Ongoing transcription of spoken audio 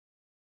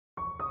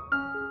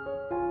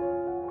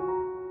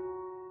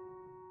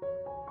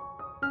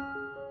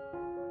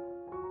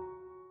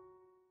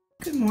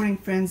Good morning,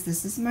 friends.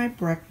 This is my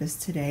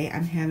breakfast today.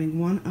 I'm having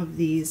one of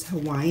these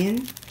Hawaiian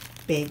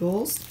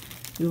bagels.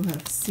 You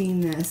have seen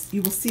this.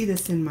 You will see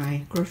this in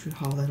my grocery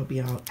haul that'll be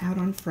out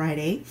on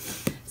Friday.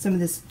 Some of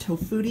this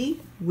tofutti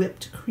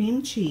whipped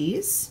cream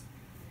cheese,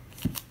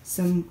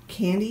 some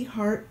candy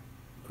heart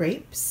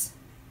grapes,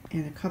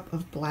 and a cup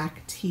of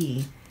black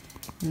tea.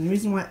 And the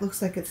reason why it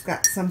looks like it's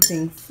got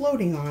something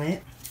floating on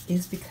it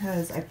is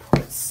because I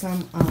put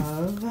some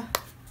of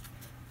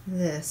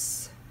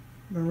this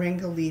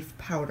moringa leaf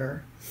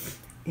powder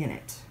in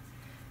it.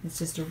 It's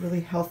just a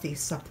really healthy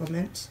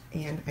supplement,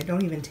 and I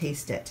don't even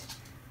taste it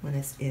when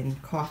it's in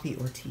coffee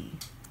or tea.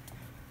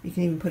 You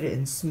can even put it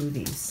in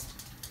smoothies.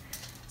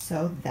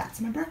 So that's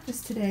my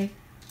breakfast today.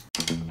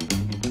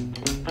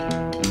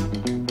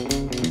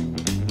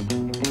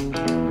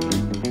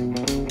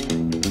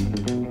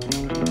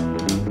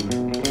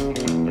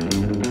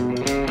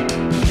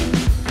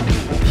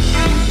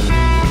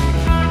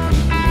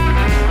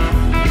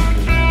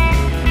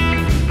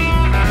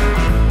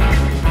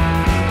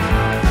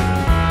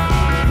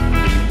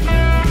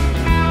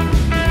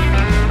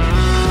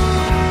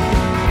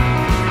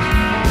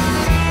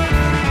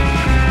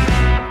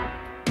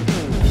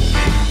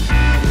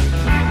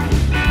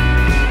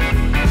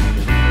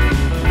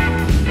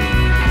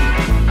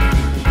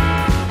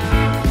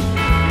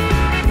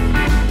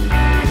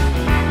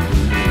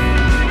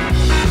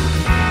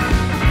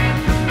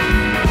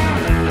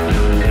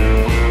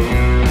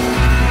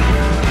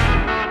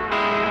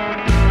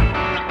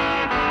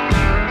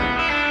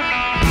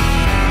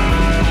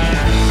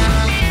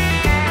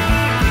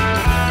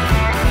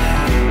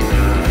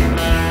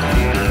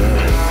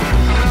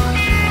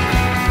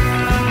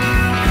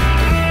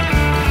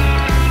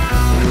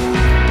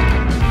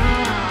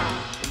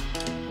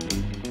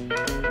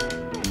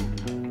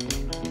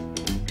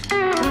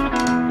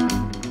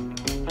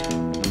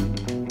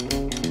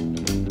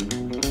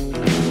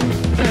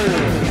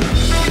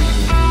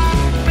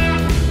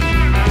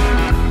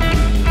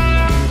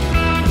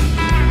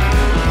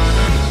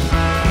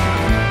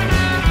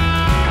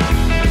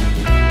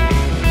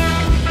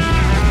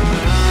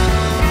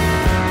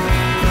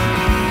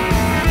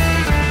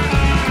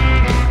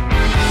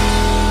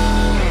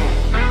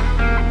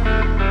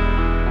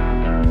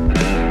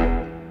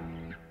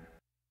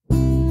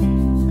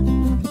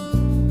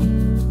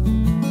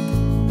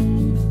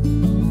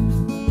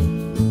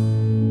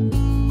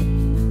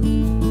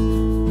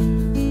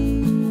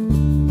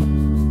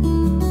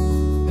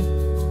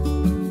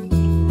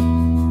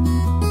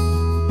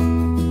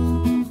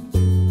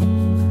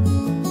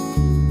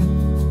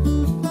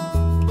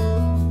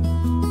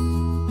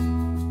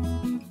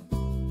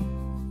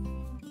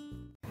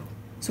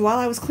 So while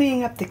I was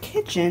cleaning up the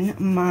kitchen,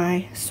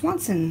 my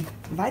Swanson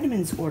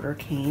vitamins order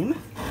came.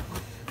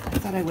 I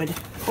thought I would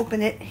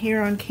open it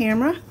here on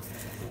camera.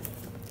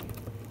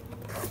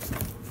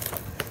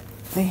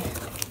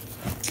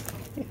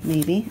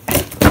 Maybe.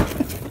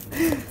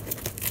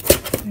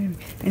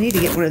 I need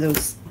to get one of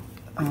those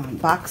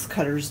box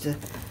cutters to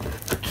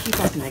keep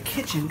up in the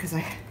kitchen because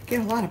I get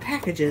a lot of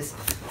packages.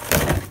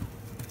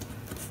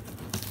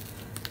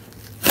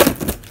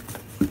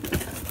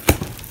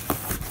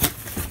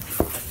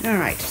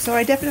 Alright, so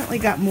I definitely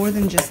got more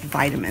than just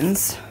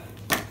vitamins.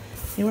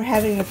 They were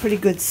having a pretty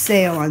good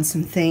sale on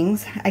some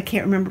things. I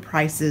can't remember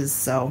prices,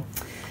 so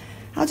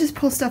I'll just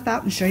pull stuff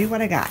out and show you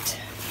what I got.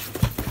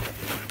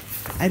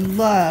 I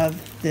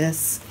love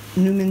this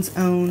Newman's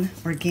Own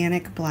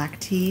organic black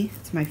tea.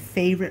 It's my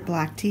favorite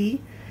black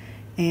tea,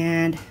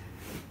 and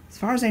as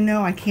far as I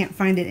know, I can't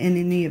find it in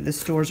any of the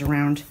stores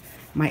around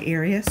my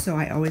area, so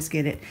I always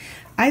get it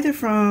either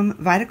from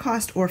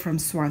Vitacost or from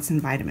Swanson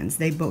Vitamins.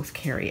 They both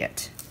carry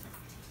it.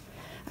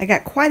 I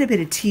got quite a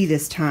bit of tea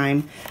this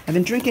time. I've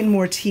been drinking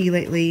more tea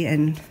lately,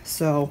 and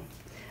so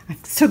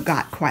I've still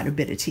got quite a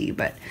bit of tea,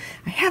 but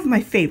I have my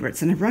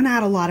favorites, and I've run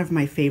out a lot of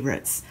my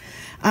favorites.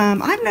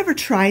 I've never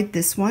tried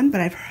this one, but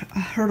I've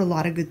heard a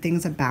lot of good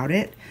things about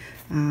it.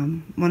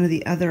 One of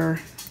the other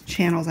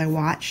channels I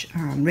watch,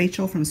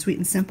 Rachel from Sweet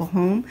and Simple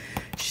Home,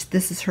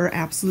 this is her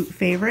absolute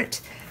favorite.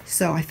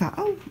 So I thought,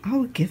 oh,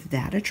 I'll give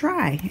that a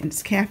try. And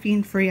it's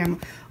caffeine free.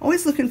 I'm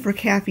always looking for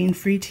caffeine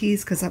free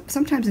teas because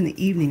sometimes in the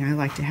evening I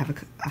like to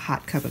have a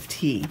hot cup of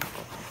tea.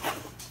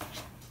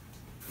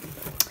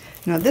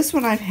 Now this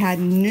one I've had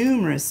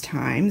numerous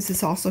times.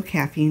 It's also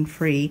caffeine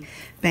free.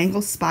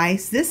 Bengal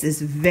Spice. This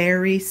is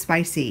very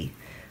spicy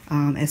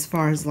as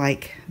far as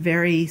like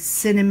very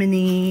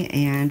cinnamony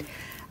and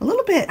a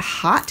little bit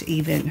hot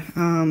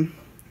even.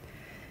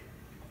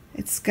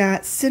 It's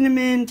got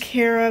cinnamon,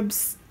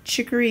 carobs,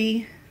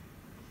 chicory,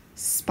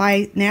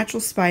 spice, natural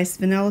spice,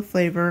 vanilla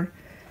flavor,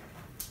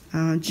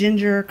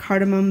 ginger,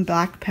 cardamom,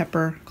 black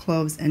pepper,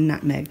 cloves, and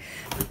nutmeg.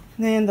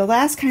 And then the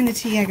last kind of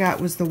tea I got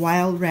was the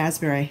wild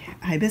raspberry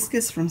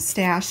hibiscus from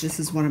Stash. This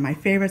is one of my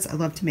favorites. I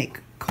love to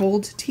make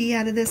cold tea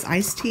out of this,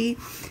 iced tea,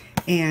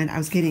 and I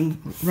was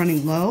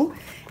running low,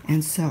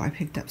 and so I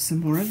picked up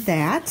some more of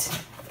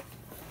that.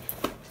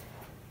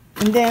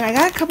 And then I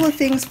got a couple of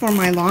things for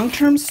my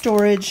long-term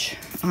storage.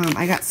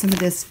 I got some of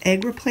this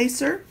egg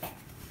replacer.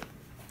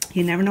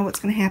 You never know what's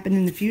going to happen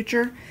in the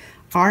future.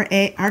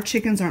 Our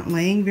chickens aren't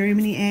laying very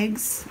many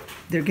eggs.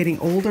 They're getting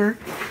older.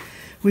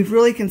 We've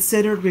really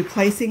considered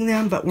replacing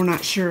them, but we're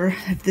not sure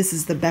if this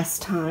is the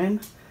best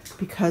time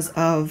because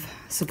of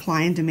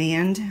supply and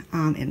demand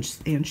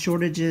and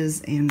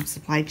shortages and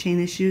supply chain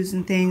issues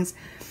and things.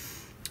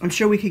 I'm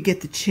sure we could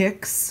get the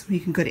chicks. You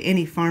can go to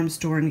any farm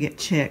store and get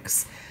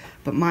chicks.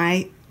 But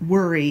my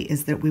worry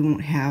is that we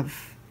won't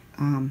have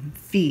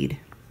feed.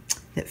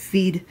 That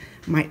feed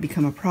might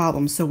become a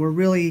problem. So we're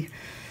really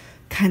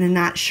kind of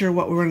not sure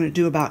what we're going to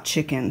do about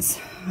chickens.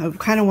 I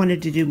kind of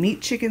wanted to do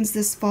meat chickens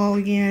this fall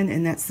again,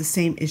 and that's the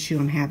same issue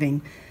I'm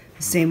having.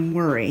 The same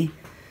worry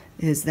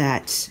is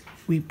that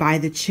we buy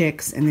the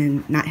chicks and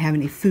then not have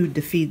any food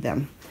to feed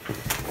them.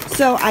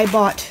 So I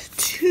bought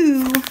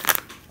 2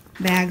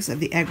 bags of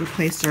the egg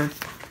replacer,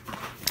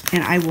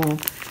 and I will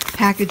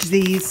package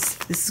these.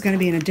 This is going to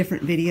be in a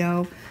different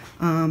video.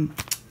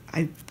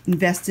 I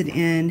invested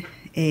in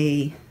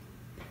a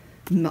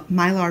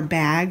Mylar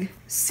bag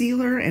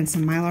sealer and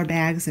some Mylar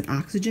bags and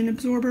oxygen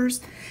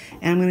absorbers,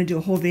 and I'm going to do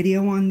a whole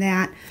video on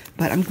that,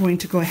 but I'm going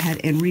to go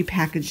ahead and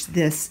repackage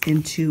this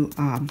into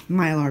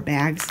Mylar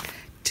bags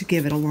to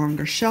give it a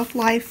longer shelf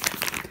life.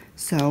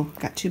 So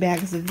got 2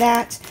 bags of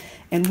that,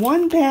 and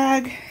 1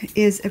 bag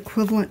is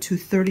equivalent to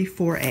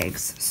 34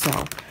 eggs,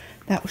 so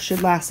that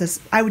should last us.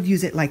 I would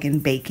use it like in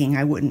baking.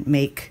 I wouldn't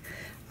make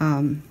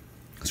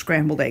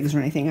scrambled eggs or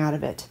anything out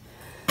of it.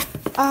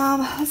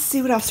 Let's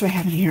see, what else do I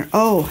have in here?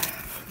 Oh,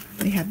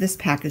 they have this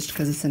packaged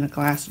because it's in a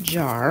glass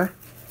jar.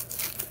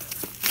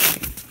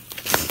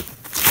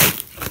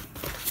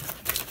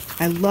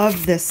 I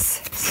love this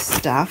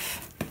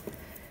stuff.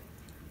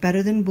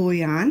 Better than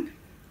bouillon.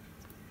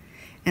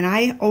 And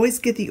I always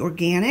get the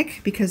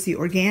organic because the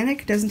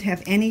organic doesn't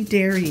have any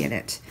dairy in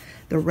it.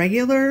 The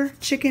regular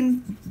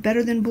chicken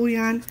Better Than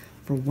Bouillon,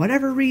 for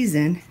whatever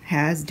reason,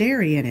 has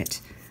dairy in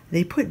it.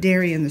 They put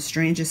dairy in the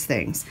strangest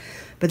things,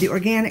 but the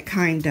organic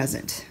kind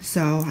doesn't.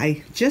 So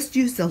I just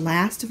used the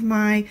last of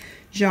my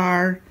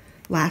jar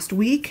last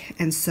week,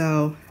 and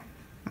so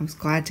I was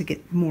glad to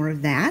get more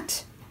of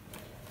that.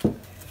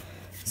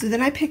 So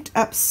then I picked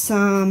up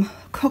some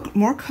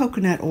more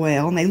coconut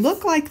oil, and they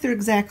look like they're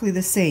exactly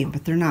the same,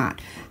 but they're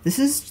not. This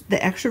is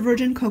the extra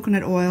virgin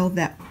coconut oil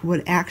that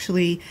would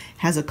actually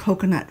has a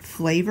coconut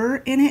flavor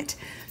in it.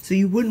 So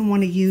you wouldn't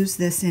want to use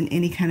this in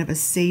any kind of a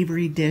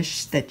savory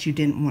dish that you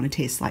didn't want to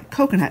taste like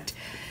coconut.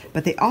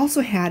 But they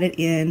also had it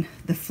in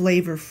the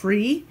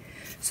flavor-free.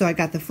 So I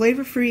got the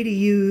flavor-free to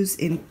use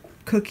in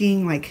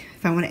cooking, like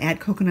if I want to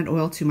add coconut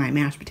oil to my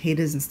mashed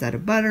potatoes instead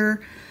of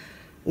butter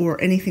or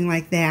anything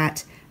like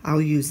that,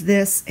 I'll use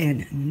this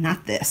and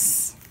not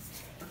this.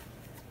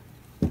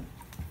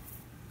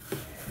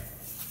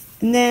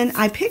 And then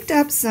I picked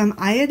up some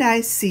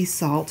iodized sea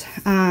salt.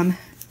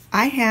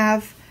 I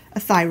have a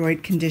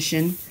thyroid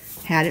condition,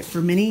 had it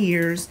for many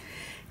years,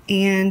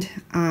 and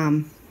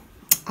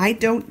I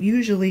don't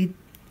usually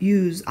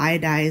use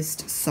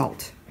iodized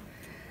salt.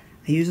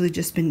 I usually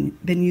just been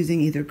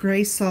using either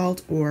gray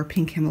salt or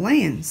pink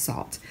Himalayan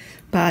salt.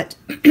 But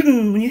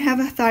when you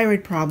have a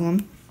thyroid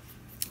problem,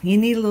 you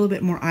need a little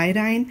bit more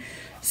iodine.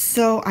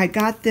 So I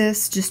got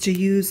this just to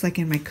use like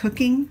in my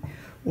cooking,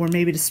 or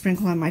maybe to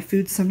sprinkle on my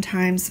food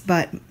sometimes,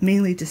 but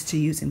mainly just to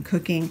use in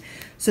cooking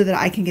so that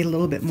I can get a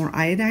little bit more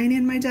iodine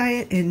in my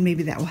diet, and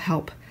maybe that will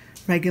help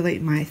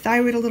regulate my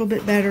thyroid a little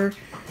bit better.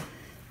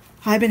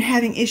 I've been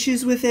having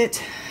issues with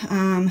it.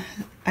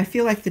 I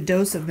feel like the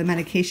dose of the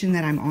medication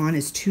that I'm on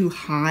is too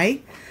high,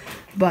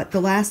 but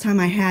the last time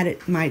I had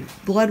it, my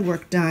blood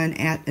work done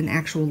at an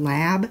actual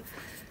lab,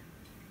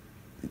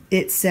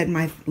 it said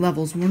my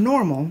levels were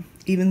normal,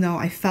 even though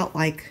I felt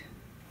like,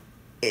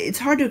 it's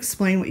hard to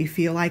explain what you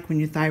feel like when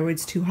your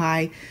thyroid's too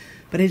high,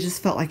 but it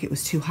just felt like it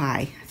was too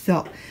high. I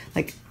felt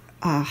like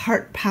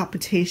heart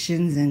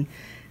palpitations and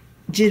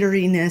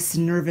jitteriness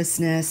and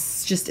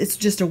nervousness. It's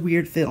just a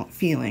weird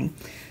feeling.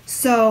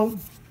 So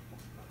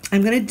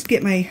I'm going to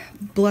get my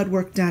blood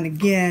work done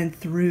again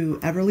through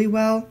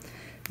Everlywell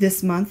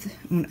this month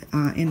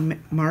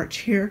in March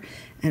here,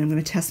 and I'm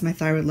going to test my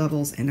thyroid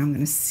levels, and I'm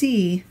going to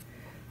see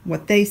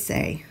what they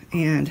say,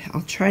 and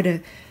I'll try to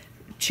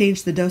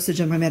change the dosage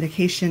of my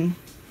medication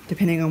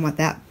depending on what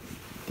that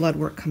blood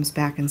work comes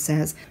back and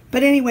says.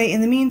 But anyway,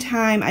 in the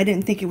meantime, I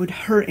didn't think it would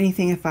hurt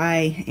anything if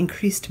I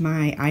increased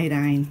my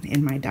iodine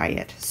in my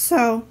diet.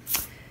 So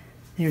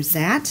there's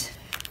that.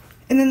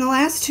 And then the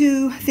last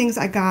 2 things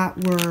I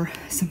got were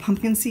some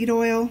pumpkin seed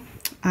oil.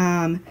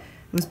 It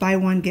was buy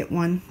one, get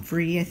one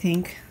free, I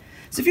think.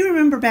 So if you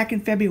remember back in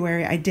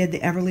February, I did the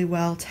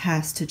Everlywell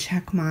test to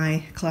check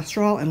my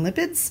cholesterol and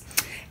lipids,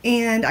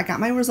 and I got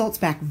my results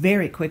back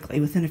very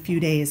quickly, within a few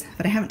days,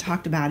 but I haven't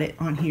talked about it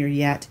on here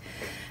yet.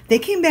 They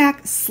came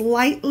back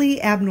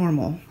slightly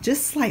abnormal,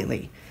 just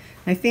slightly.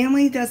 My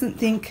family doesn't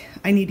think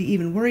I need to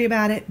even worry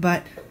about it,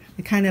 but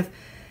it kind of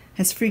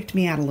has freaked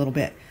me out a little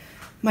bit.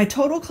 My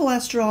total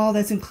cholesterol,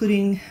 that's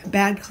including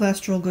bad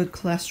cholesterol, good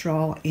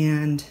cholesterol,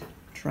 and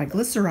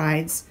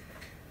triglycerides,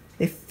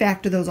 they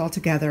factor those all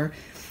together.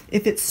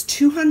 If it's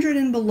 200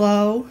 and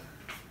below,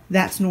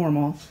 that's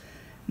normal.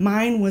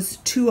 Mine was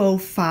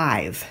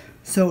 205,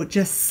 so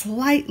just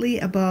slightly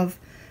above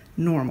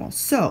normal.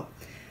 So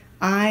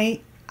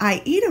I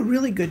eat a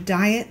really good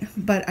diet,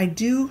 but I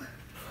do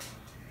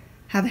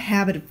have a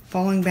habit of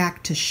falling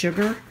back to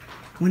sugar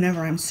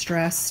whenever I'm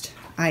stressed.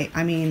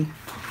 I mean,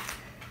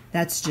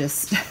 that's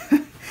just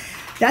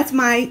that's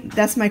my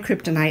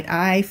kryptonite.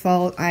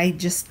 I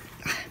just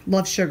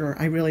love sugar.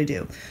 I really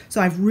do. So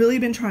I've really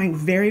been trying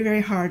very,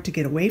 very hard to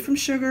get away from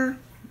sugar.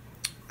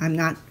 I'm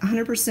not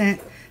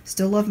 100%.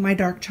 Still love my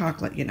dark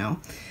chocolate, you know.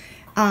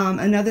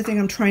 Another thing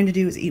I'm trying to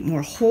do is eat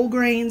more whole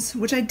grains,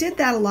 which I did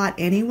that a lot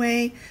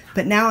anyway,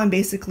 but now I'm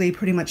basically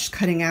pretty much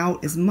cutting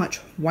out as much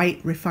white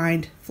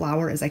refined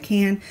flour as I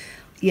can.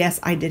 Yes,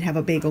 I did have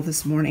a bagel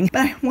this morning,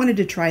 but I wanted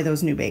to try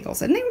those new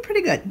bagels, and they were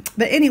pretty good.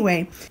 But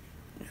anyway,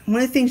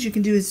 one of the things you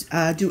can do is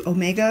do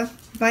omega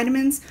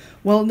vitamins.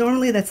 Well,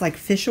 normally that's like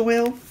fish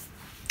oil,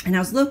 and I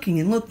was looking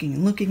and looking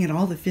and looking at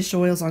all the fish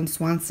oils on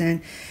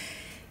Swanson.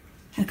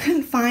 I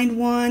couldn't find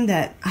one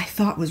that I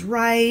thought was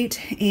right,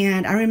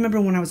 and I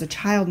remember when I was a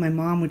child, my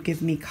mom would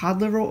give me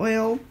cod liver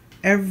oil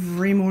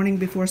every morning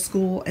before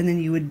school, and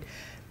then you would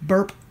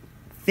burp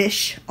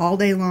fish all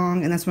day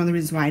long, and that's one of the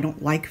reasons why I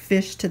don't like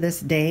fish to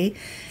this day.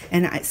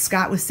 And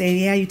Scott was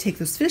saying, yeah, you take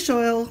this fish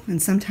oil and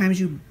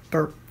sometimes you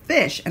burp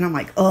fish, and I'm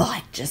like, oh,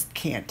 I just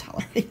can't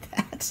tolerate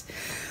that.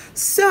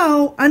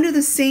 So under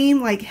the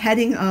same like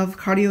heading of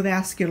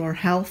cardiovascular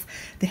health,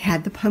 they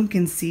had the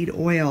pumpkin seed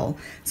oil.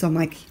 So I'm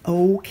like,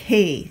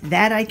 okay,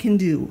 that I can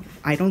do.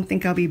 I don't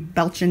think I'll be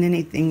belching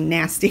anything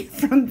nasty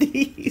from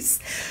these.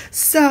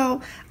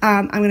 So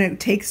I'm gonna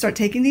start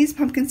taking these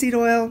pumpkin seed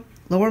oil,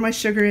 lower my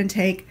sugar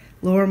intake,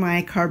 lower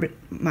my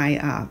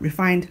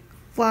refined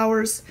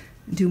flours,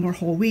 do more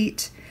whole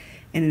wheat.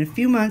 And in a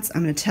few months,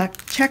 I'm going to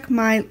check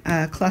my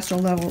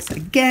cholesterol levels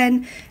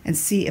again and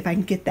see if I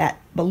can get that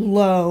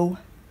below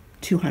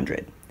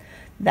 200.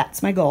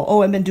 That's my goal.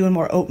 Oh, I've been doing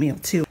more oatmeal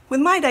too.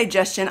 With my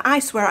digestion, I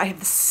swear I have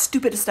the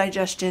stupidest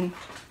digestion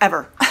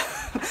ever.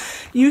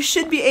 You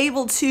should be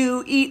able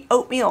to eat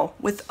oatmeal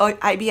with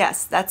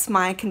IBS. That's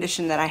my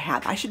condition that I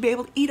have. I should be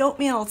able to eat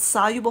oatmeal. It's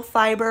soluble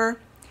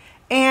fiber,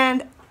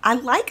 and I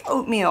like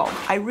oatmeal.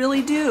 I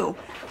really do.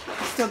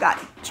 Still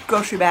got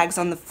grocery bags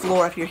on the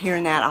floor. If you're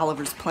hearing that,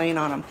 Oliver's playing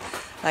on them.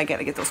 I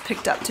gotta get those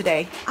picked up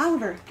today.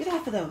 Oliver, get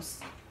off of those.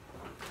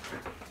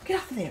 Get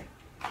off of there.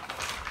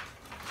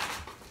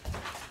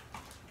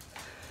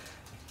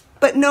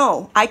 But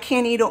no, I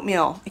can't eat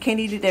oatmeal. I can't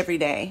eat it every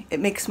day. I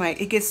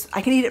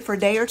can eat it for a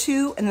day or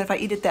two, and then if I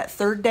eat it that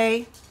third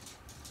day,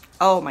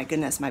 oh my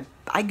goodness,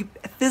 I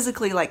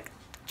physically like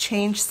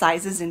change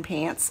sizes in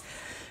pants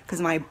because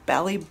my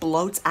belly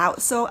bloats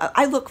out. So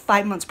I look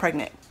 5 months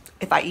pregnant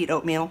if I eat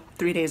oatmeal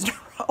 3 days in a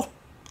row.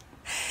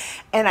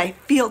 And I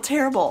feel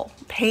terrible,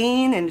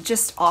 pain, and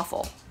just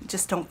awful.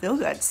 Just don't feel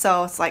good.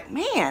 So it's like,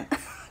 man,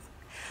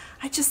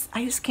 I just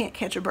can't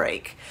catch a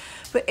break.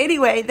 But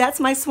anyway, that's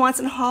my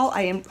Swanson haul.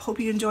 Hope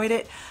you enjoyed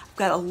it. I've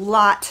got a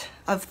lot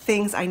of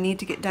things I need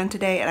to get done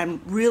today, and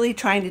I'm really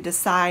trying to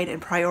decide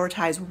and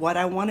prioritize what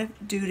I want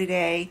to do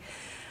today.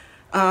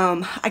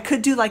 I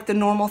could do like the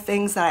normal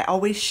things that I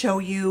always show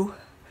you,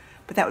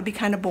 but that would be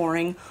kind of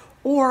boring.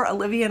 Or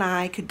Olivia and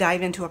I could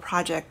dive into a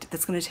project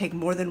that's going to take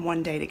more than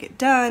one day to get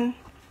done,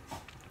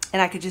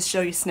 and I could just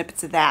show you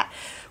snippets of that,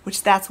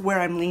 which that's where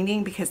I'm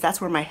leaning, because that's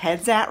where my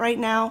head's at right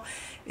now,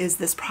 is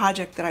this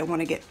project that I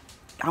want to get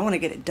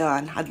it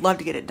done. I'd love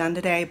to get it done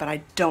today, but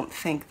I don't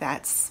think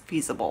that's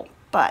feasible.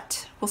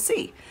 But we'll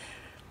see.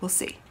 We'll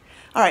see.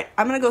 All right,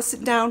 I'm going to go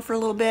sit down for a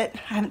little bit.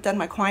 I haven't done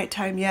my quiet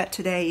time yet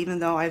today, even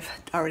though I've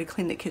already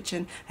cleaned the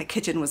kitchen. That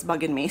kitchen was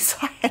bugging me, so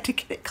I had to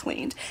get it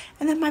cleaned.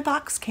 And then my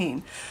box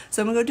came.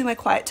 So I'm going to go do my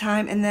quiet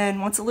time, and then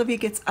once Olivia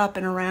gets up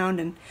and around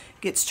and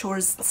gets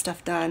chores and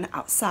stuff done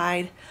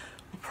outside,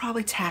 we'll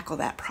probably tackle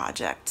that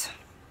project.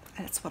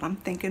 That's what I'm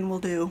thinking we'll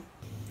do.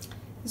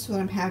 This is what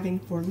I'm having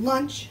for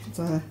lunch. It's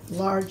a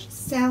large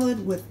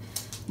salad with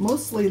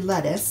mostly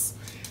lettuce,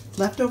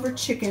 leftover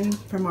chicken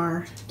from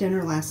our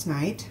dinner last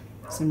night,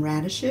 some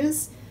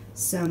radishes,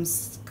 some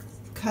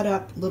cut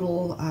up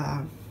little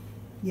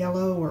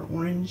yellow or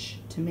orange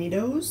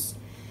tomatoes,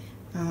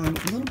 a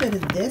little bit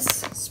of this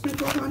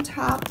sprinkled on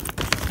top.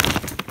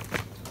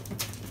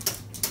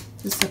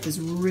 This stuff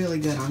is really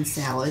good on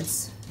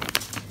salads.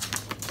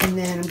 And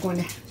then I'm going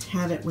to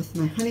have it with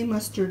my honey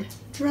mustard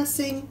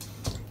dressing.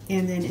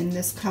 And then in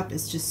this cup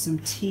is just some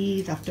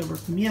tea left over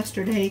from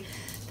yesterday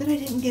that I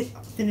didn't get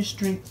finished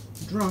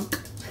drunk.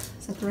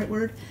 Is that the right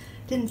word?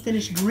 Didn't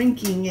finish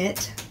drinking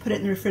it. Put it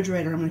in the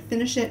refrigerator. I'm going to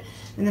finish it,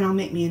 and then I'll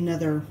make me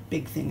another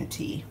big thing of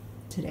tea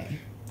today.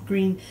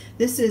 Green.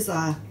 This is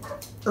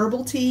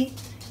herbal tea,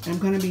 and I'm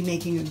going to be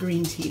making a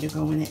green tea to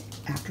go in it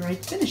after I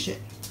finish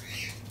it.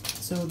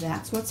 So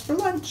that's what's for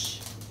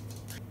lunch.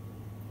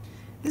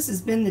 This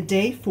has been the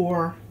day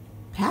for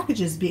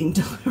packages being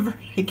delivered,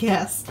 I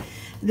guess.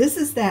 This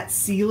is that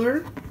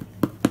sealer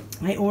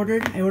I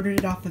ordered. I ordered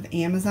it off of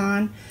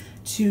Amazon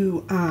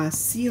to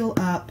seal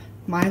up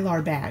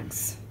Mylar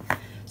bags.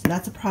 So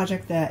that's a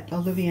project that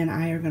Olivia and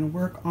I are going to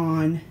work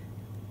on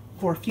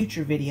for a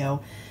future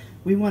video.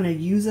 we want to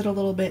use it a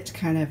little bit to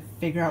kind of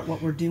figure out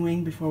what we're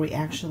doing before we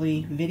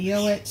actually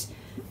video it,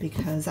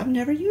 because I've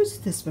never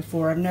used this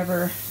before. I've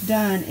never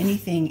done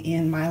anything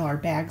in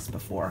Mylar bags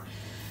before.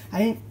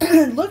 I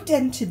looked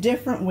into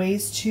different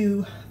ways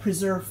to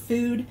preserve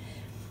food,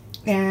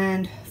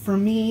 and for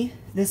me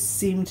this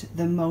seemed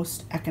the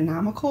most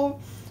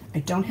economical. I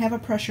don't have a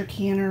pressure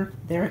canner.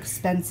 They're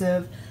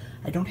expensive.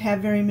 I don't have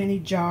very many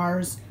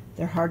jars.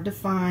 They're hard to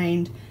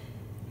find.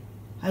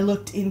 I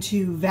looked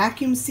into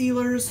vacuum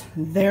sealers.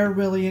 They're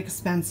really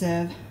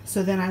expensive.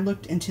 So then I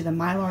looked into the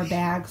Mylar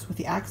bags with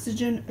the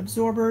oxygen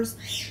absorbers,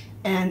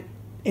 and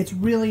it's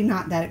really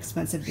not that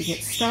expensive to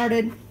get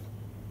started.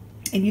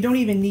 And you don't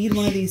even need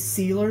one of these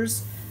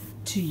sealers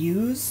to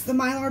use the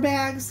Mylar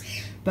bags,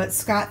 but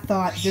Scott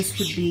thought this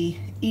would be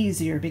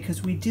easier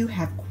because we do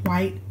have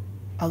quite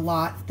a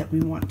lot that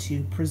we want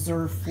to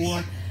preserve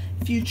for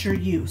future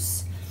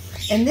use.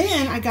 And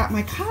then I got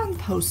my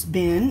compost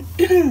bin.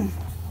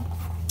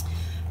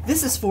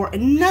 This is for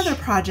another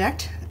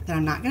project that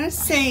I'm not going to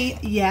say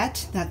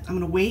yet, that I'm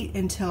going to wait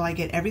until I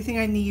get everything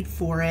I need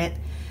for it,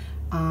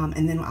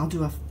 and then I'll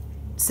do a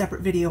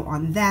separate video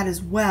on that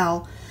as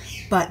well.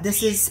 But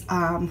this is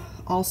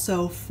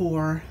also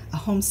for a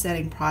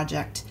homesteading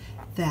project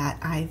that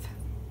I've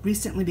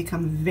recently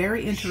become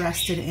very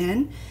interested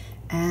in.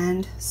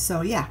 And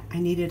so yeah, I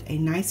needed a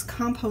nice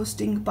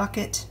composting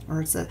bucket,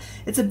 or it's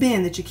a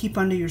bin that you keep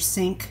under your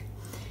sink,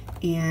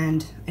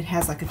 and it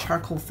has like a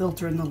charcoal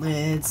filter in the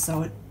lid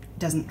so it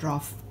doesn't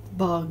draw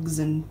bugs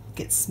and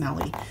get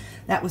smelly.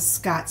 That was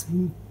Scott's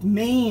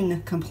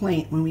main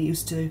complaint when we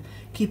used to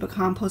keep a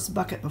compost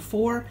bucket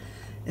before,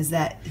 is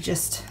that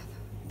just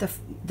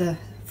the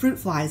fruit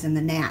flies and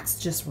the gnats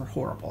just were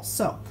horrible.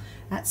 So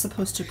that's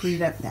supposed to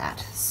prevent that.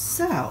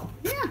 So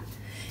yeah,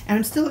 and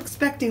I'm still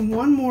expecting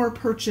one more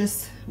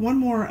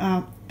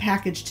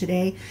package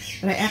today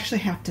that I actually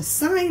have to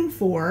sign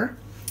for.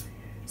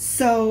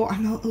 So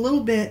I'm a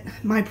little bit,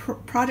 my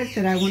project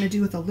that I want to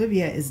do with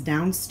Olivia is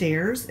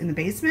downstairs in the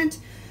basement.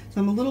 So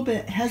I'm a little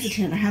bit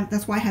hesitant.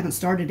 That's why I haven't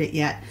started it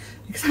yet,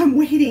 because I'm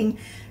waiting,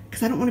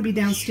 because I don't want to be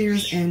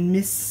downstairs and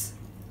miss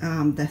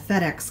the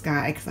FedEx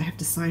guy, because I have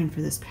to sign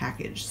for this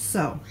package.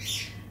 So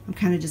I'm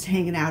kind of just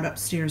hanging out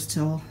upstairs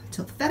till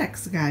the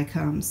FedEx guy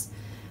comes.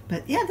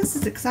 But yeah, this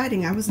is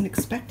exciting. I wasn't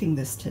expecting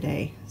this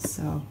today,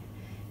 so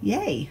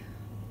yay.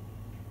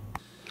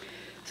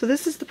 So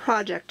this is the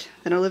project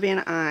that Olivia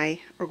and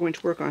I are going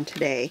to work on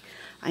today.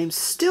 I'm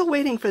still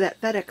waiting for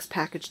that FedEx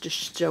package to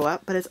show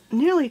up, but it's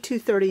nearly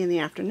 2:30 in the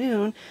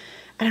afternoon,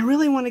 and I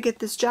really want to get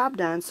this job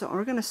done, so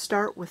we're going to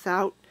start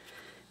without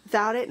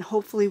it, and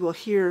hopefully we'll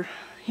hear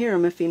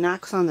him if he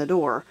knocks on the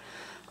door.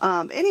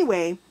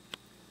 Anyway,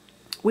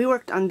 we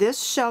worked on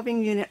this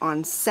shelving unit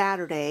on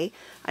Saturday.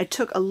 I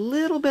took a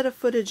little bit of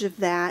footage of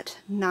that,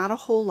 not a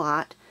whole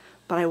lot,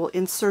 but I will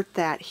insert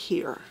that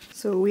here.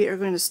 So we are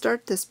going to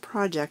start this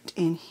project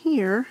in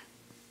here.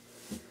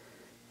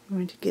 I'm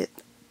going to get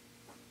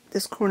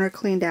this corner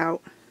cleaned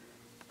out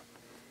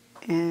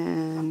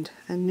and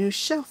a new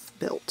shelf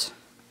built.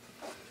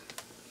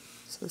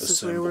 So this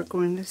is where we're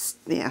going to,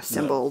 yeah,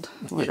 assembled,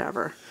 no,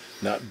 whatever.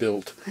 Not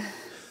built.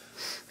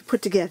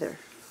 Put together.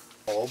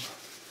 Bulb.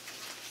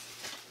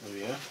 Oh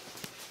yeah?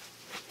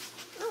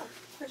 Oh,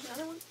 there's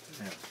another one?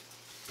 Yeah.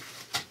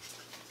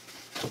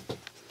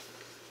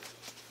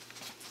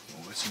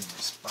 What's in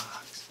this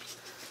box?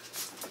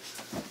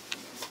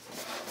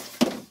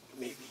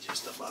 Maybe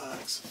just a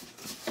box.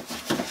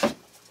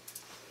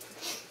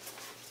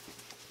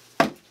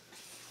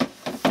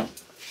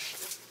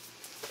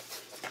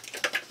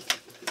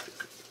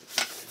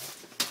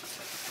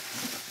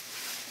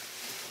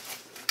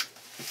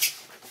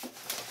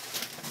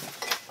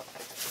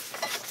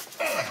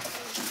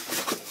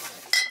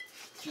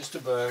 Just a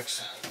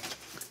box.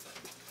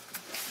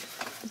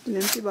 Just an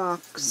empty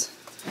box.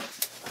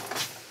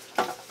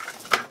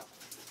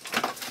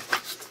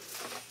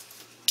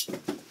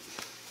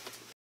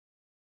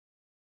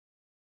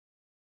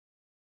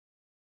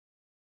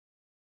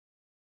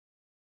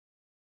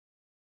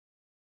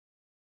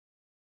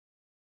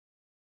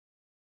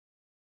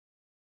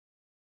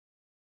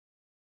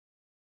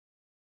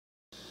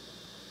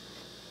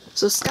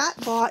 So Scott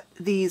bought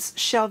these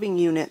shelving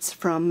units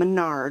from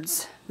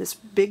Menards, this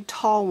big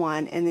tall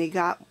one, and they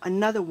got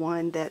another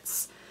one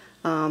that's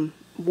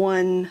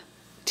one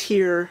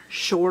tier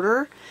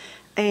shorter,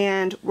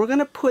 and we're going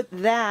to put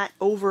that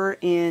over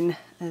in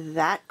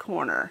that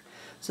corner.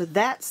 So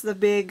that's the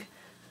big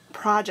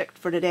project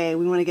for today.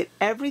 We want to get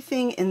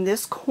everything in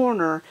this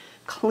corner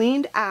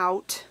cleaned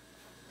out.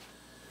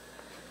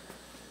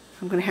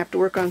 I'm going to have to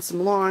work on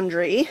some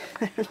laundry.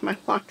 There's my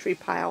laundry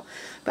pile.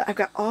 But I've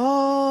got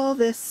all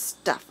this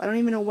stuff. I don't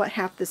even know what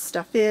half this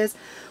stuff is.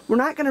 We're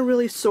not going to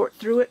really sort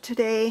through it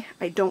today.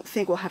 I don't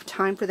think we'll have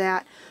time for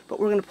that. But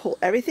we're going to pull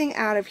everything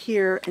out of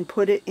here and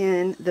put it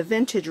in the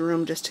vintage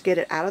room just to get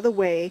it out of the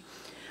way.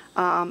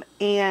 And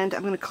I'm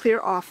going to clear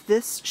off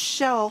this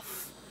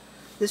shelf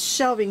this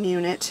shelving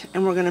unit,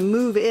 and we're going to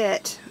move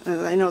it.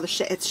 I know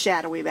it's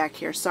shadowy back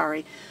here,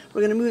 sorry. We're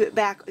going to move it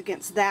back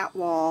against that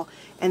wall,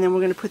 and then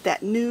we're going to put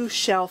that new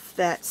shelf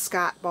that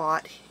Scott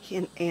bought,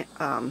 and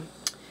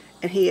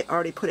he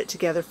already put it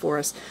together for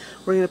us.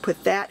 We're going to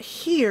put that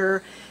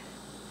here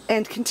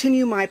and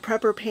continue my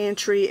prepper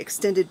pantry,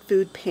 extended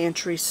food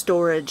pantry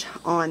storage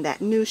on that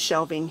new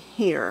shelving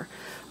here.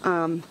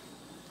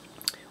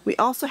 We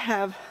also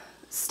have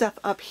stuff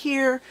up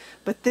here,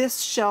 but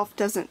this shelf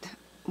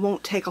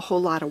won't take a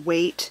whole lot of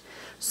weight.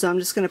 So I'm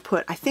just going to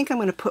put, I think I'm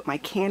going to put my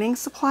canning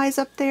supplies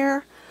up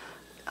there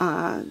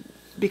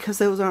because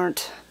those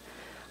aren't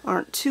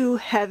too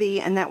heavy,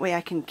 and that way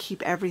I can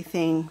keep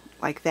everything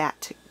like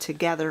that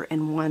together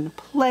in one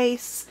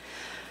place.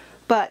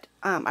 But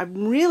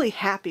I'm really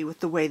happy with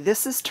the way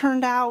this has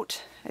turned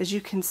out. As you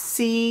can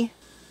see,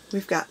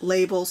 we've got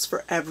labels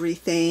for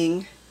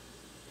everything.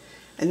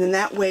 And then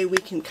that way we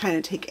can kind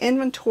of take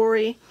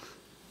inventory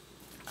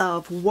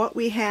of what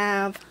we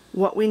have,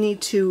 what we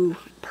need to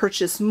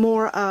purchase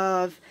more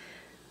of,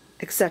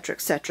 etc.,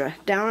 etc.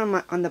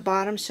 Down on the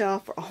bottom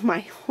shelf are all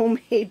my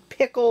homemade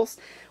pickles.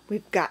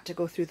 We've got to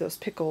go through those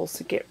pickles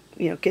to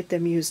get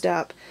them used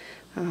up,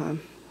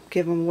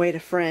 give them away to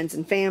friends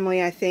and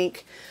family, I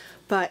think.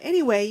 But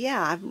anyway,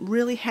 yeah, I'm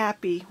really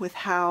happy with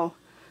how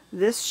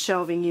this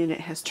shelving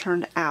unit has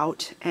turned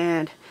out,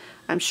 and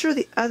I'm sure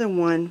the other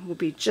one will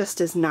be just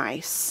as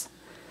nice.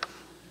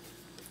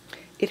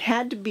 It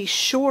had to be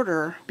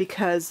shorter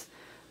because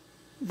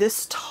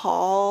this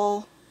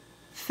tall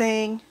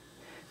thing,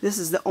 this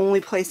is the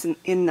only place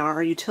in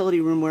our utility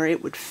room where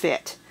it would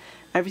fit.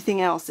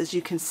 Everything else, as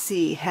you can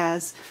see,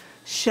 has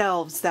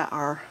shelves that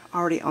are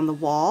already on the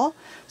wall,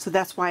 so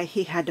that's why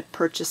he had to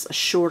purchase a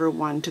shorter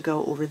one to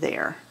go over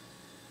there.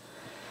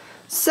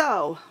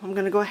 So I'm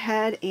going to go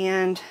ahead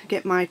and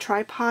get my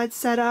tripod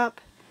set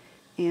up,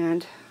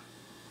 and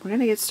we're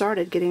going to get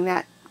started getting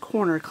that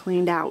corner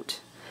cleaned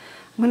out.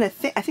 I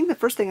think the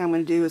first thing I'm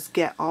going to do is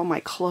get all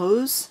my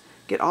clothes,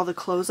 get all the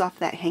clothes off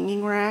that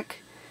hanging rack,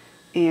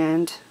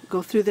 and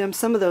go through them.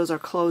 Some of those are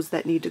clothes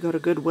that need to go to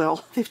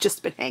Goodwill. They've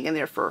just been hanging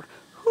there for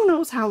who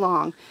knows how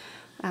long,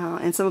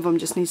 and some of them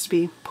just needs to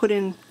be put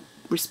in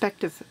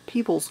respective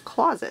people's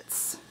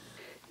closets.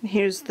 And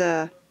here's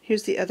the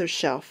other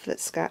shelf that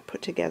Scott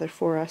put together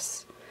for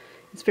us.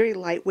 It's very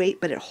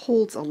lightweight, but it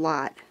holds a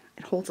lot.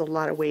 It holds a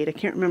lot of weight. I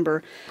can't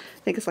remember. I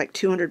think it's like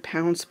 200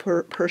 pounds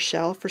per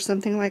shelf or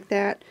something like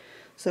that.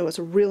 So it's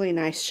a really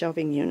nice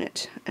shelving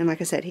unit. And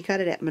like I said, he got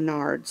it at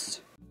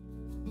Menards.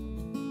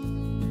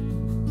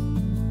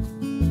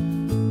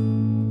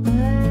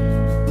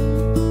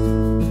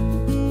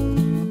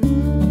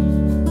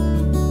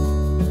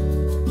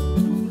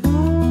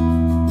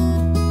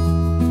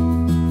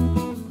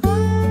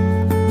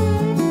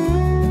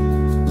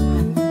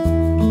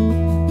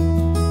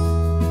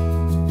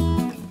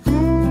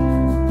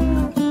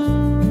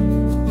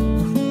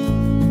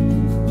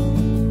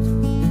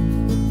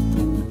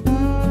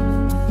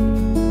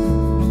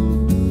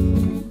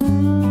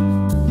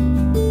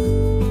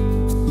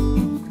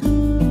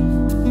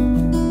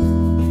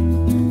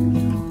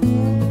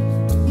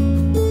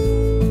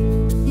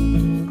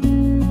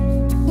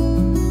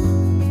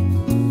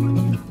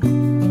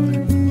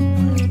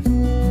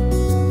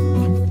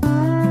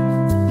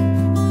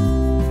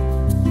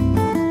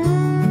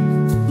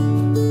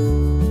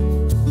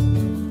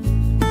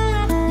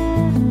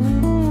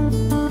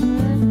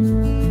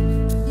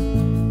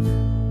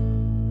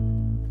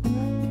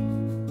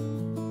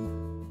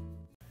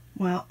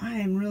 Well, I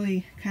am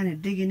really kind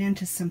of digging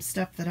into some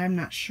stuff that I'm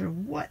not sure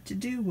what to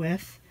do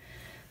with.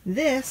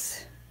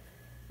 This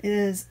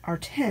is our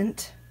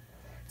tent.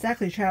 It's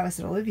actually Travis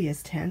and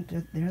Olivia's tent.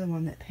 They're the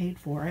one that paid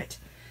for it.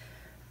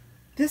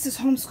 This is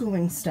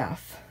homeschooling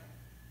stuff.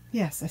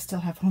 Yes, I still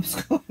have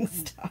homeschooling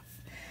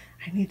stuff.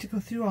 I need to go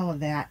through all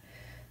of that.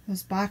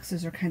 Those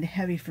boxes are kind of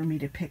heavy for me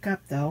to pick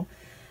up, though.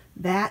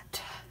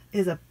 That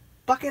is a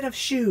bucket of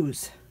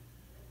shoes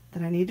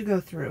that I need to go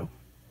through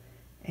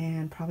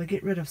and probably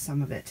get rid of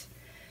some of it.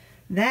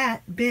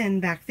 That bin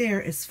back there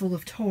is full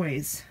of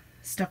toys,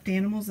 stuffed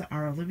animals that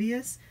are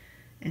Olivia's,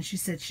 and she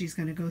said she's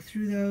going to go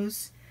through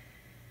those.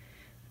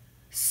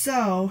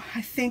 So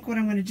I think what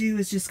I'm going to do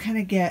is just kind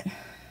of get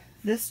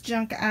this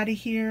junk out of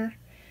here,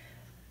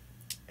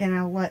 and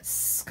I'll let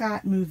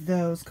Scott move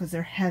those because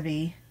they're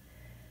heavy,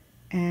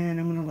 and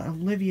I'm going to let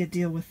Olivia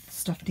deal with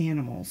stuffed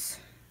animals.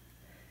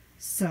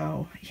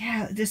 So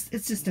yeah,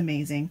 it's just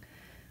amazing.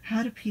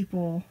 How do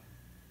people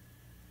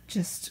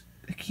just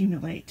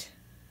accumulate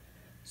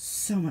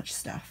so much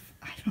stuff?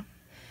 I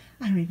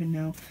don't even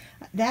know.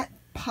 That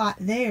pot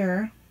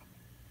there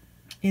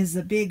is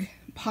the big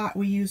pot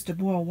we use to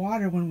boil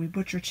water when we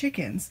butcher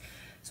chickens.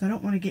 So I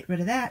don't want to get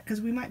rid of that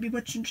because we might be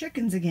butchering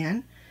chickens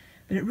again,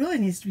 but it really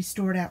needs to be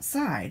stored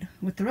outside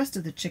with the rest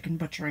of the chicken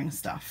butchering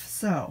stuff.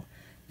 So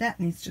that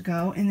needs to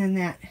go. And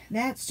then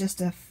that's just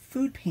a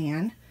food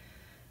pan.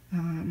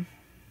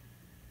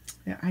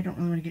 I don't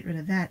really want to get rid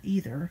of that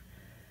either.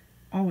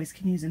 Always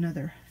can use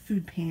another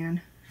food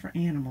pan for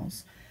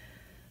animals.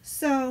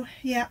 So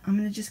yeah, I'm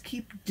going to just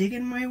keep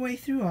digging my way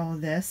through all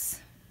of this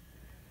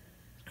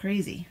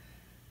Crazy.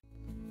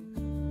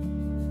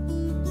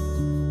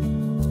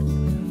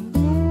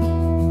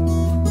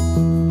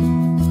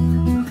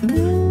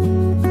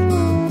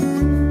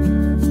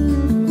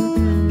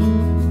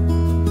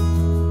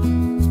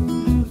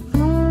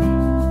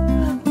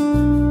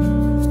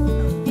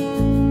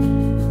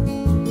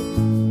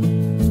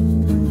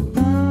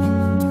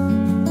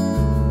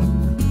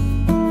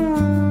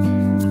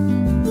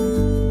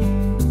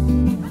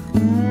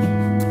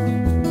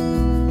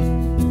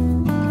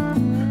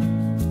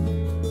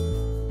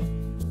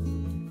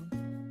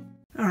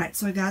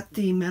 So I got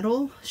the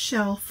metal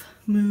shelf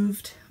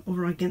moved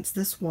over against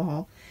this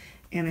wall,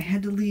 and I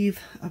had to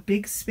leave a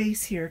big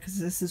space here because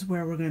this is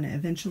where we're going to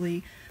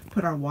eventually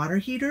put our water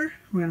heater.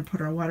 We're going to put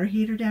our water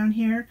heater down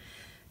here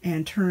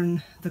and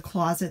turn the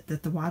closet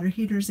that the water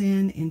heater's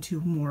in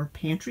into more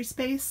pantry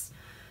space.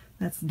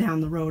 That's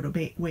down the road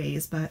a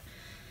ways, but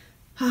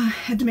I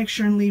had to make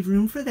sure and leave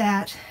room for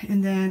that.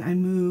 And then I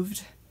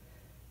moved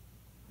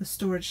the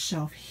storage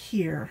shelf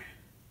here.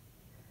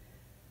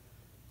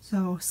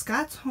 So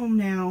Scott's home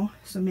now,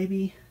 so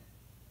maybe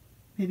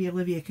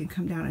Olivia can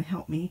come down and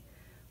help me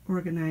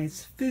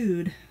organize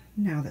food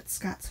now that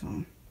Scott's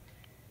home,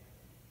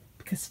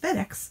 because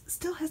FedEx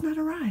still has not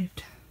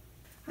arrived.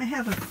 I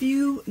have a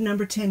few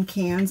number 10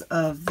 cans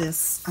of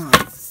this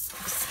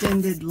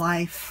extended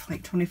life,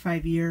 like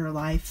 25-year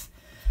life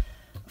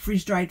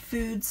freeze-dried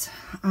foods.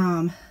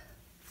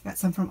 Got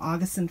some from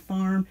Augustin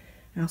Farm.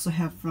 I also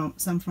have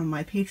some from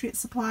My Patriot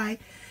Supply,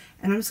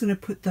 and I'm just going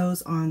to put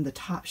those on the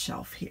top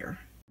shelf here.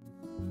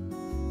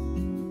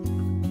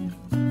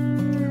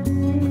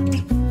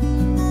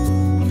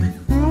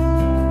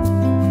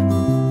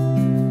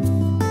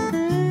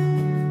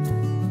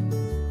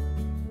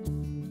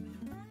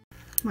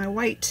 My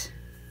white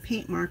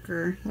paint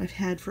marker that I've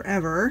had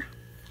forever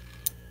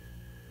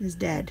is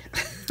dead.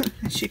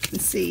 As you can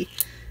see,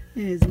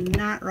 it is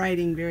not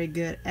writing very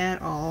good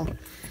at all.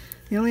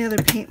 The only other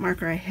paint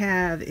marker I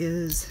have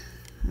is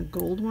a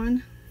gold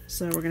one,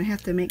 so we're going to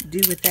have to make do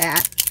with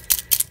that.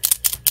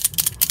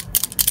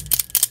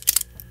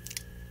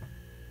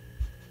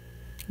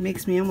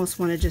 Makes me almost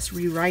want to just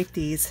rewrite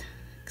these,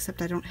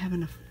 except I don't have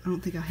enough. I don't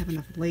think I'll have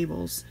enough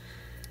labels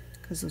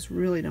because those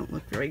really don't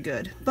look very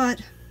good,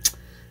 but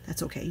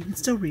that's okay, you can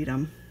still read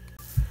them.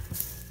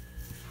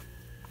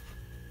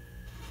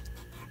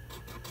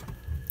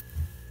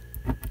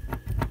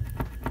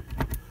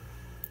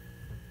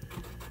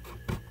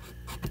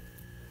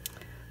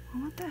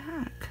 Well, what the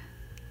heck?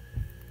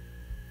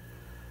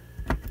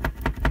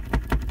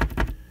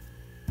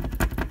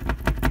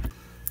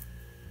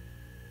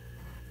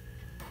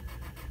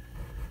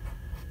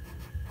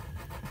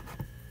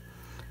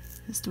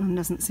 This one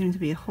doesn't seem to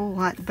be a whole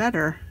lot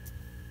better.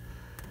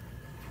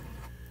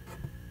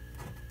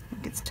 I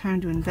think it's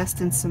time to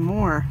invest in some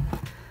more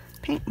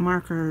paint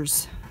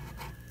markers.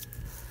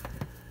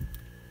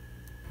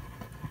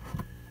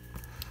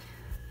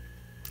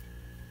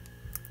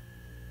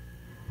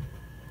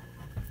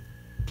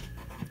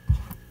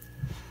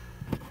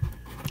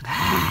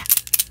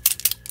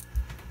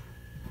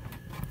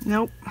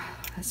 Nope,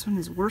 this one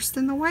is worse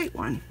than the white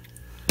one.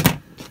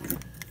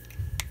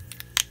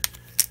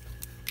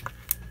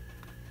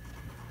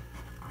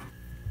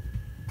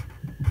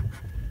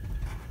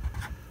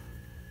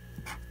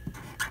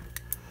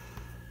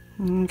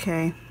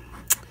 Okay,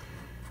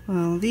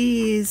 well,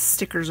 these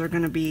stickers are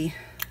going to be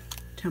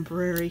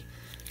temporary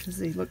because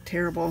they look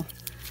terrible.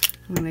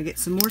 I'm going to get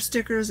some more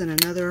stickers and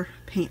another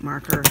paint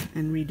marker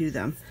and redo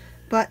them,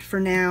 but for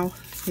now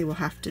they will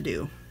have to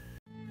do.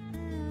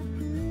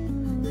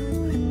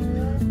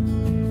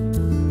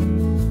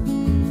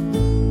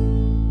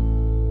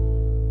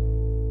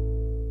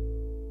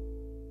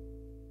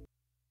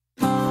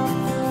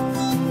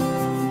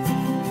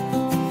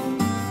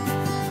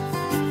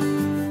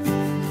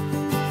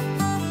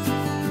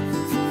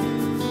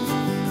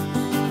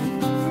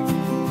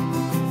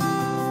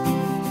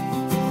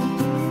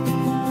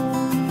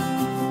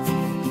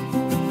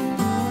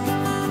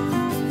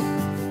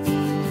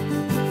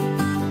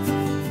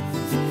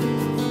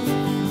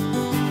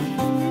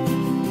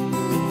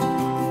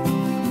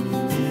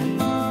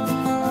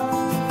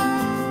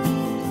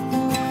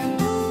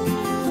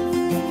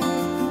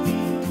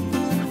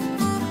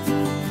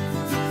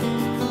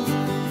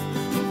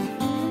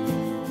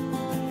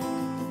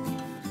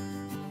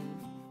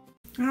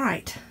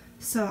 Alright,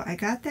 so I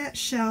got that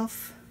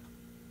shelf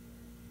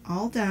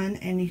all done,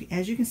 and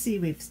as you can see,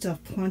 we still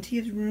have plenty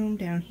of room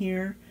down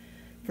here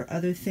for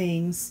other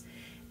things,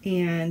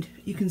 and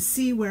you can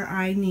see where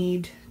I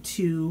need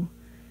to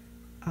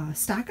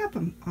stock up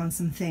on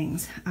some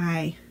things.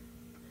 I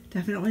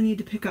definitely need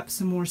to pick up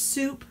some more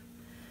soup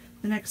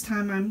the next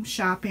time I'm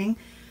shopping,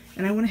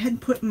 and I went ahead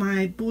and put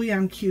my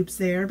bouillon cubes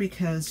there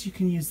because you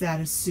can use that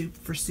as soup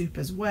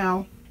as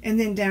well. And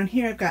then down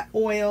here I've got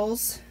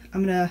oils.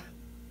 I'm gonna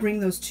bring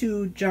those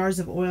 2 jars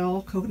of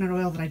oil, coconut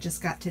oil that I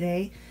just got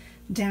today,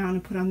 down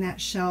and put on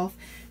that shelf.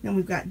 Then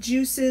we've got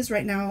juices.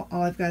 Right now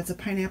all I've got is a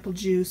pineapple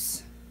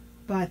juice,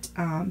 but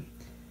I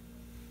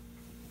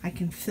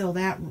can fill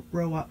that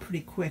row up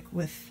pretty quick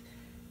with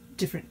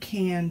different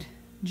canned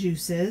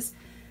juices.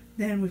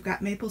 Then we've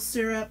got maple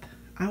syrup.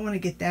 I want to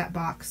get that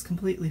box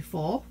completely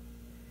full,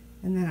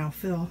 and then I'll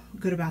feel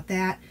good about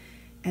that.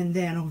 And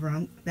then over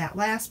on that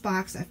last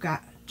box, I've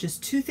got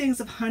just 2 things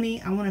of honey.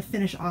 I want to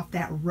finish off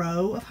that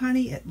row of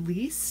honey at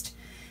least.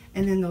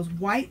 And then those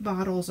white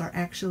bottles are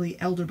actually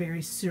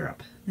elderberry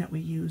syrup that we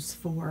use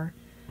for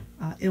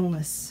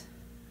illness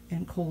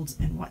and colds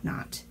and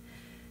whatnot.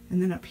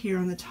 And then up here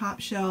on the top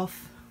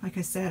shelf, like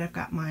I said, I've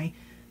got my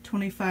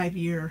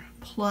 25-year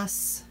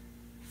plus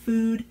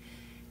food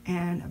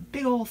and a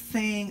big old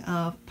thing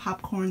of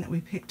popcorn that we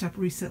picked up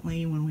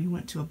recently when we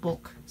went to a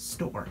bulk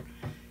store.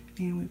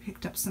 And we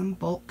picked up some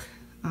bulk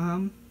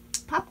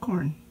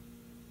popcorn.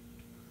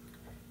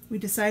 We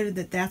decided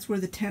that that's where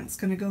the tent's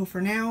going to go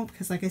for now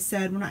because, like I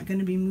said, we're not going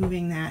to be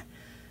moving that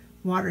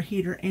water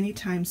heater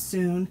anytime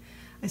soon.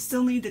 I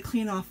still need to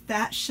clean off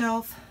that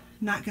shelf.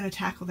 Not going to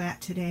tackle that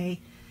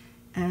today.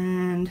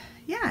 And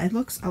yeah, it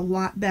looks a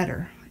lot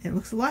better. It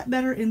looks a lot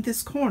better in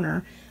this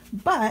corner,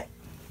 but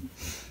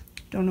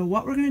don't know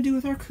what we're going to do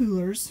with our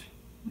coolers.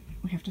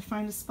 We have to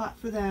find a spot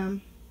for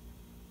them.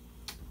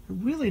 I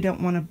really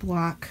don't want to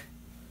block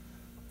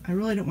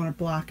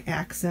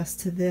access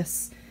to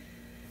this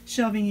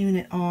shelving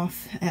unit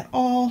off at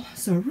all,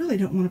 so I really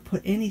don't want to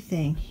put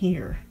anything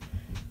here.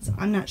 So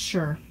I'm not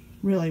sure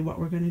really what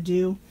we're going to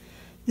do.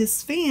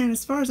 This fan,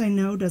 as far as I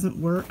know,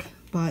 doesn't work,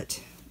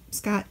 but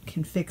Scott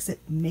can fix it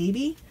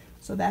maybe,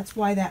 so that's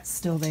why that's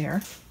still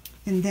there.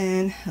 And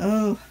then,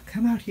 oh,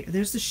 come out here.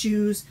 There's the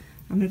shoes.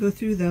 I'm going to go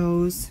through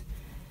those,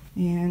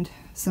 and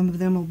some of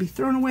them will be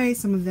thrown away,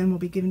 some of them will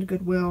be given to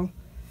Goodwill,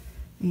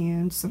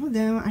 and some of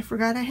them I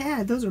forgot I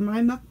had. Those are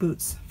my muck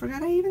boots.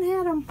 Forgot I even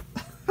had them.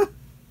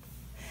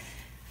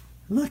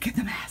 Look at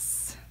the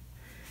mess.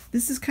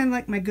 This is kind of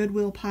like my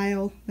Goodwill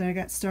pile that I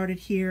got started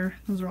here.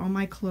 Those are all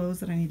my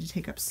clothes that I need to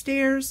take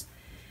upstairs.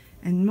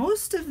 And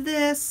most of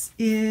this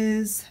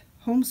is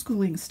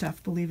homeschooling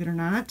stuff, believe it or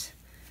not.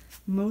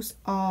 Most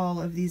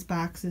all of these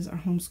boxes are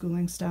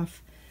homeschooling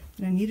stuff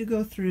that I need to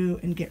go through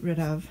and get rid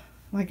of.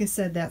 Like I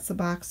said, that's a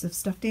box of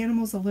stuffed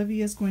animals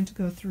Olivia is going to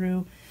go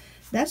through.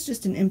 That's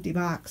just an empty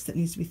box that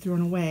needs to be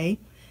thrown away.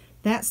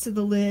 That's to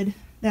the lid.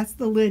 That's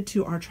the lid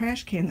to our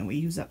trash can that we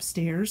use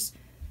upstairs.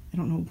 I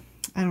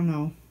don't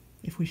know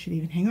if we should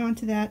even hang on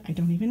to that. I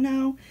don't even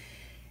know.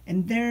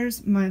 And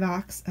there's my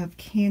box of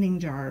canning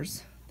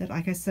jars that,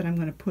 like I said, I'm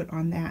going to put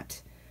on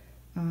that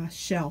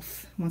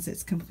shelf once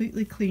it's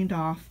completely cleaned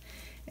off.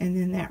 And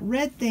then that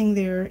red thing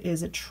there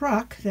is a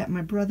truck that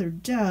my brother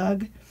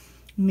Doug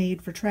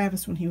made for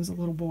Travis when he was a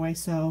little boy.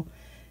 So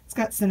it's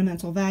got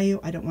sentimental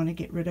value. I don't want to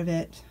get rid of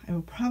it. I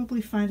will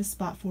probably find a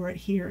spot for it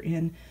here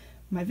in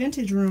my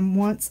vintage room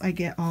once I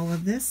get all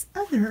of this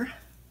other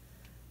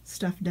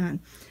stuff done.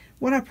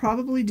 What I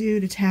probably do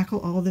to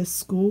tackle all this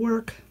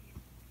schoolwork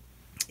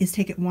is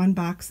take it one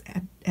box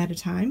at a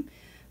time,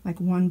 like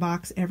one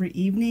box every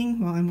evening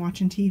while I'm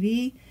watching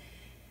TV.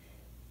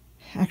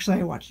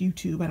 Actually, I watch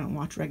YouTube. I don't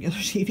watch regular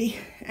TV.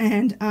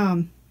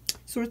 And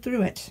sort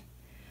through it.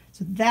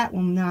 So that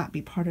will not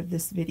be part of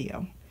this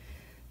video.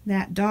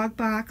 That dog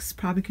box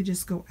probably could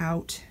just go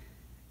out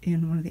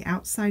in one of the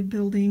outside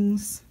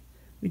buildings.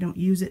 We don't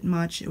use it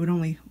much. It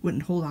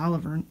wouldn't hold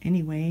Oliver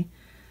anyway.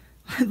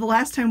 The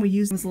last time we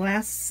used it was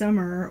last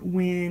summer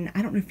when,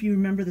 I don't know if you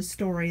remember the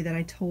story that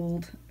I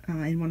told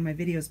in one of my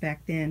videos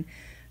back then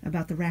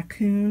about the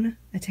raccoon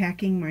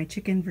attacking my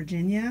chicken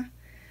Virginia.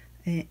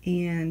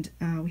 And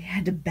we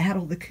had to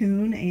battle the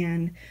coon,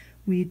 and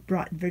we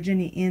brought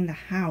Virginia in the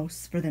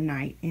house for the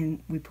night,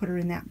 and we put her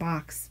in that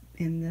box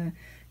in the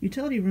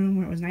utility room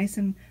where it was nice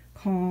and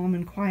calm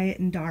and quiet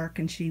and dark,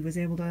 and she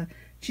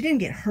didn't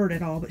get hurt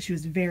at all, but she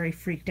was very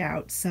freaked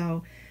out.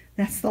 So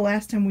that's the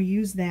last time we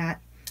used that.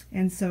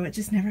 And so it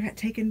just never got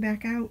taken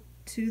back out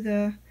to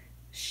the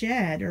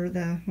shed or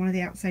one of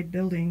the outside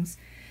buildings.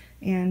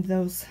 And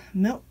those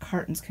milk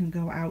cartons can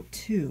go out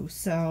too.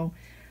 So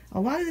a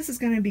lot of this is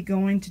going to be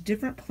going to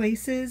different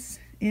places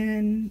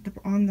in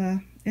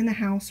the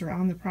house or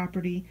on the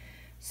property.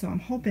 So I'm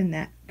hoping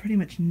that pretty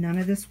much none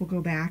of this will go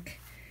back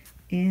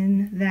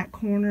in that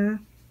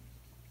corner.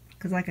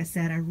 Because like I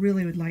said, I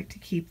really would like to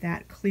keep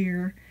that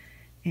clear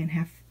and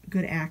have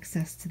good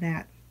access to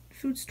that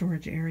food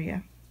storage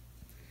area.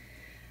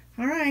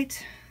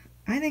 Alright,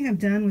 I think I'm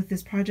done with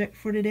this project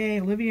for today.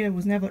 Olivia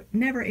was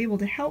never able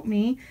to help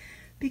me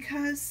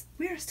because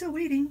we are still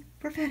waiting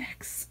for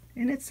FedEx.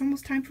 And it's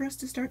almost time for us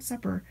to start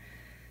supper.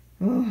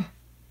 Oh,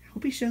 I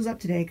hope he shows up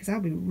today because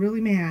I'll be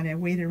really mad. I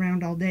waited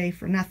around all day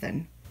for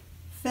nothing.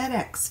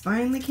 FedEx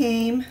finally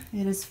came.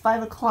 It is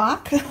 5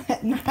 o'clock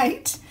at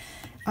night.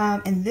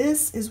 And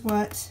this is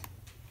what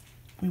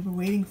we were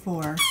waiting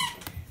for.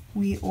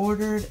 We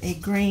ordered a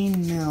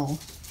grain mill.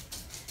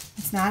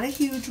 It's not a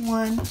huge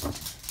one,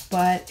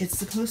 but it's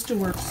supposed to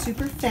work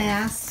super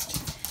fast.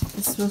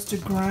 It's supposed to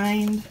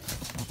grind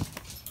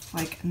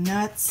like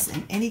nuts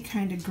and any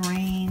kind of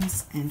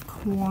grains and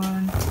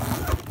corn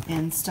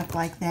and stuff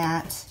like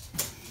that.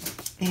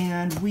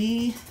 And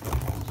we,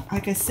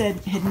 like I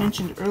said, had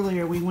mentioned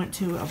earlier, we went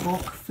to a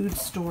bulk food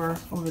store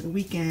over the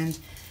weekend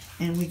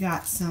and we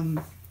got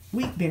some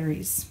wheat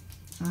berries.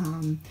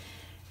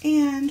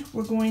 And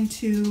we're going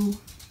to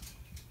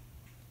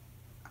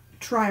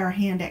try our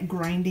hand at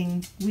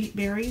grinding wheat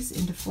berries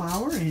into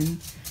flour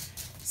and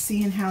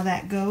seeing how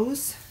that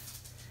goes.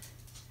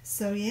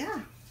 So yeah,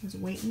 I was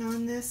waiting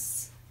on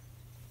this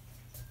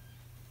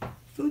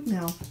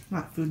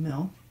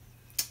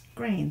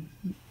grain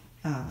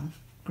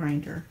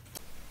grinder.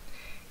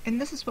 And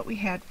this is what we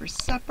had for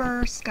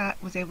supper. Scott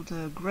was able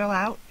to grill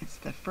out. It's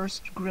the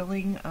first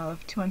grilling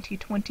of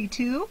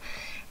 2022.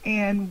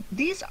 And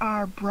these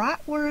are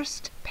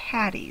bratwurst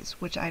patties,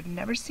 which I've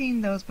never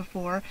seen those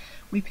before.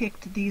 We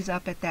picked these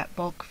up at that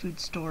bulk food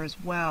store as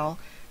well.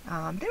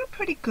 They were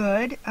pretty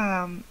good.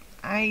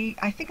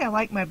 I think I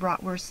like my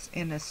bratwursts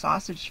in a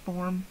sausage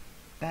form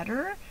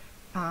better.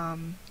 I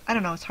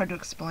don't know, it's hard to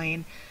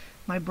explain.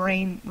 My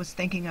brain was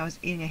thinking I was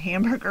eating a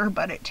hamburger,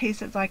 but it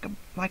tasted like a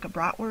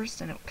bratwurst,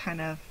 and it kind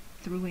of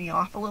threw me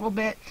off a little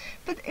bit.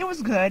 But it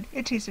was good.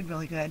 It tasted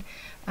really good.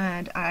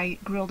 And I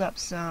grilled up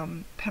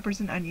some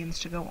peppers and onions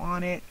to go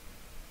on it.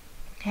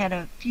 Had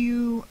a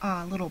few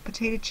little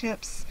potato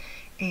chips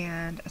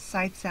and a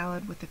side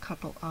salad with a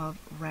couple of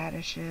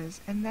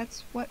radishes, and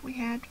that's what we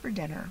had for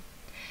dinner.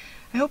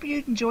 I hope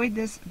you enjoyed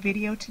this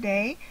video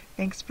today.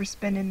 Thanks for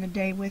spending the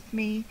day with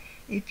me.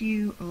 If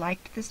you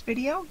liked this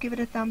video, give it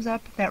a thumbs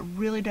up. That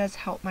really does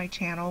help my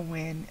channel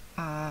when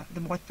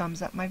the more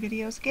thumbs up my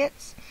videos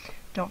gets.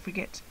 Don't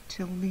forget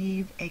to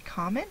leave a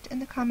comment in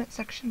the comment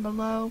section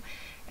below,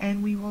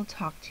 and we will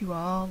talk to you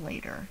all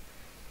later.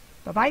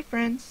 Bye-bye,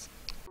 friends.